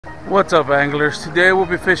What's up, anglers? Today we'll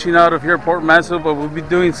be fishing out of here at Port Mansfield, but we'll be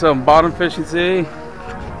doing some bottom fishing today,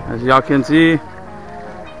 as y'all can see.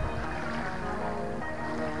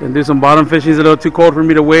 Gonna do some bottom fishing. It's a little too cold for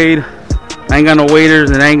me to wade. I ain't got no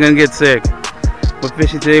waders and I ain't gonna get sick. We're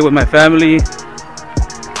fishing today with my family.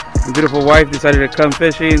 My beautiful wife decided to come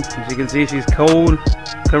fishing. As you can see, she's cold,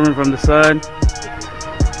 covering from the sun.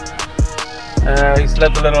 He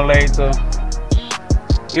slept a little late, so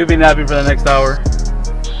he'll be napping for the next hour.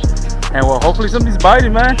 And well, hopefully somebody's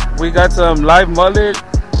biting, man. We got some live mullet,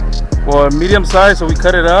 well, medium size, so we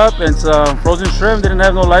cut it up, and some frozen shrimp. Didn't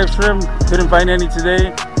have no live shrimp, couldn't find any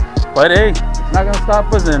today. But hey, it's not gonna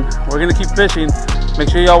stop us, and we're gonna keep fishing. Make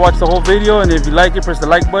sure y'all watch the whole video, and if you like it, press the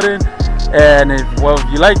like button. And if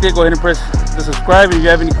you liked it, go ahead and press the subscribe. If you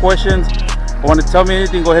have any questions or want to tell me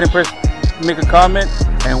anything, go ahead and make a comment.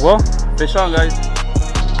 And well, fish on, guys.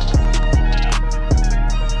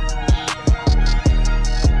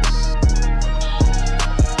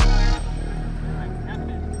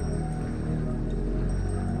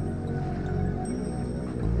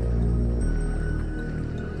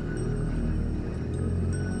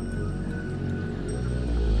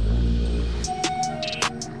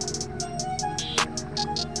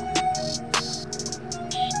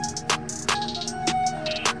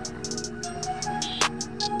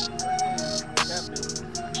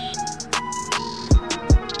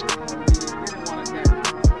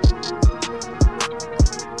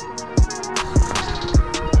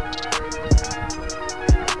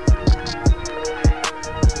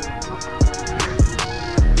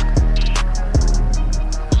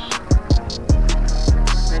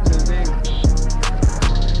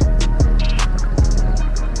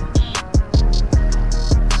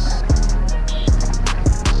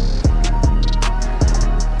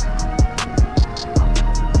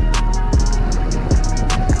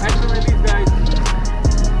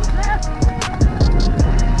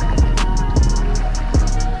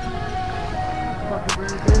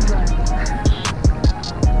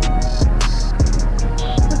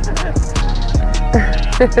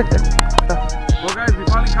 Well, guys, we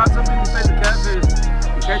finally caught something besides the catfish.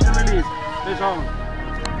 Catch and release. Fish on.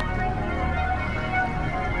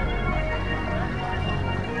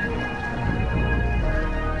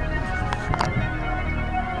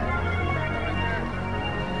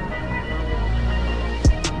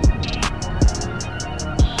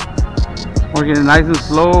 We're getting nice and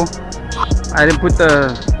slow. I didn't put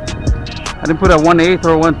a 1/8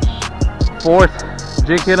 or 1/4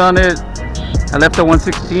 jig head on it. I left at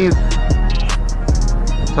 1/16,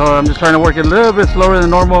 so I'm just trying to work it a little bit slower than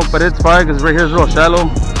normal, but it's fine because right here is real shallow.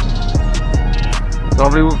 So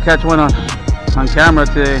hopefully we'll catch one on camera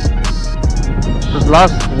today. Just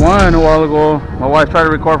lost one a while ago. My wife tried to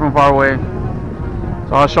record from far away,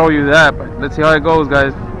 so I'll show you that. But let's see how it goes,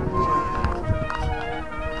 guys.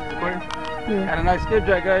 Yeah. Had a nice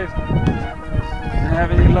skipjack, guys. Didn't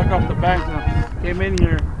have any luck off the bank, so came in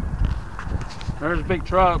here. There's a big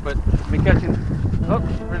trout, but been catching. Oh,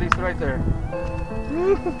 released right there.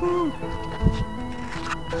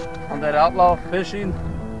 On that outlaw fishing.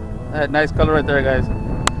 That nice color right there, guys.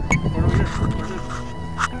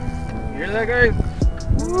 You hear that, guys?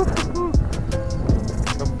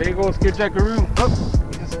 A big old skipjackaroo. Oh,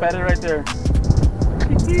 he just spat it right there.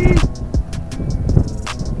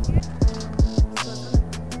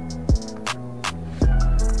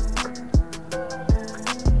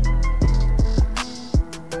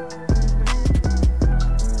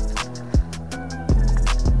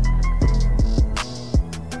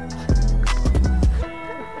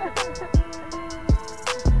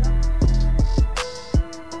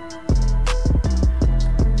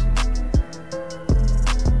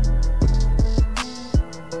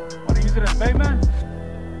 Bait, man?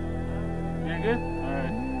 You're good?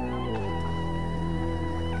 Alright.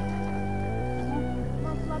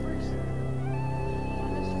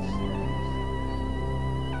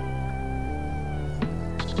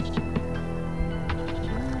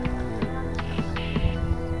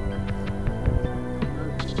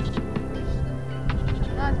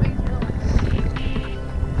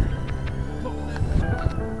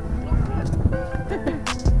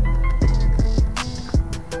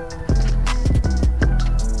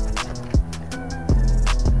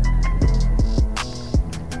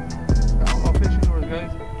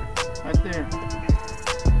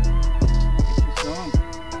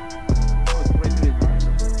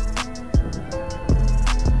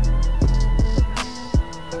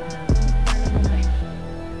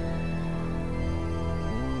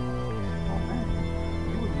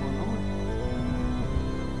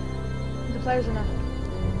 Pliers or no?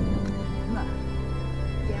 Nah.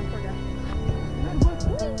 Damn, poor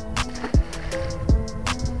guy.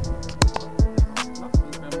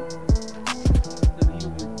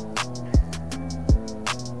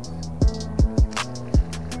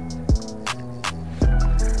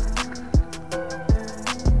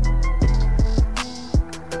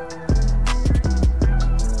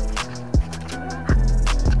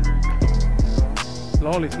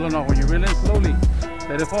 Slowly, slow. No, when you reel in slowly,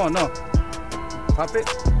 let it fall. No, pop it.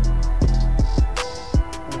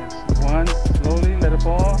 One, slowly, let it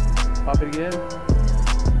fall. Pop it again.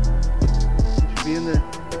 It should be in there.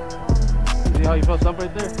 See how you felt something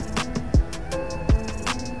right there?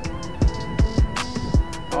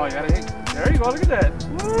 Oh, you gotta hit. There you go. Look at that.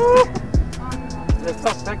 Woo! That's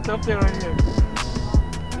all stacked up there right here.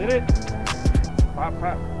 Did it? Pop,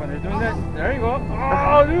 pop. When they're doing that, there you go.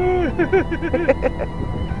 Oh, dude!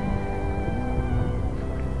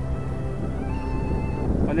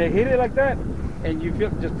 When they hit it like that, and you feel,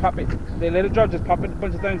 just pop it. They let it drop, just pop it a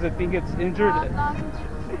bunch of times. The thing gets injured,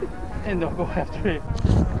 and they'll go after it.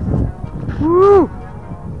 Woo!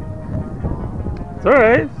 It's all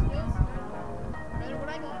right.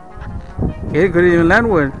 Yeah, couldn't even land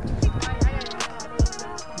one.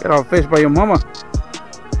 Get all fished by your mama.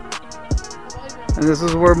 And this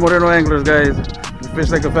is where Moreno anglers, guys. You fish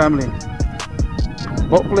like a family.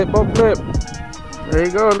 Boat flip, boat flip. There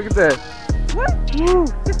you go, look at that. Woo.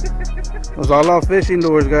 Those all out fishing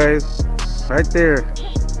lures, guys. Right there.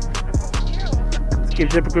 Let's give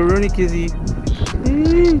Jessica Rooney kizzy.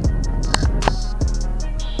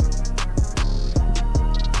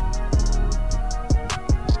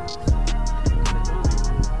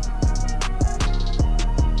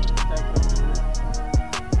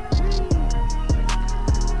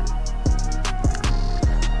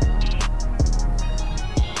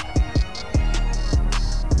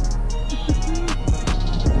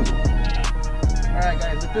 Alright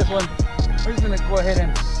guys, with this one, we're just gonna go ahead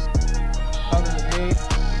and out of the bait.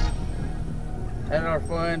 Had our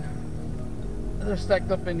fun. They're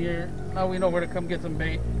stacked up in here. Now we know where to come get some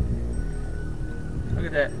bait. Look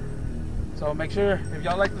at that. So make sure, if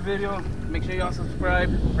y'all like the video, make sure y'all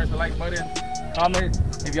subscribe, press the like button, comment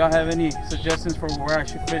if y'all have any suggestions for where I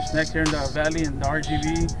should fish next here in the valley in the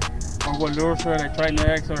RGV, or what lure should I try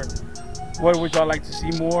next, or what would y'all like to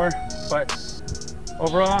see more. But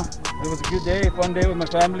overall, it was a good day, fun day with my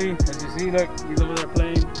family. As you see, look, he's over there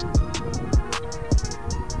playing.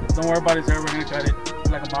 Don't worry about his hair, we're gonna cut it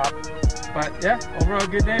like a mop. But yeah, overall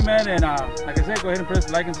good day, man. And like I said, go ahead and press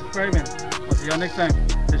like and subscribe, and we'll see y'all next time.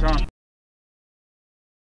 Fish on.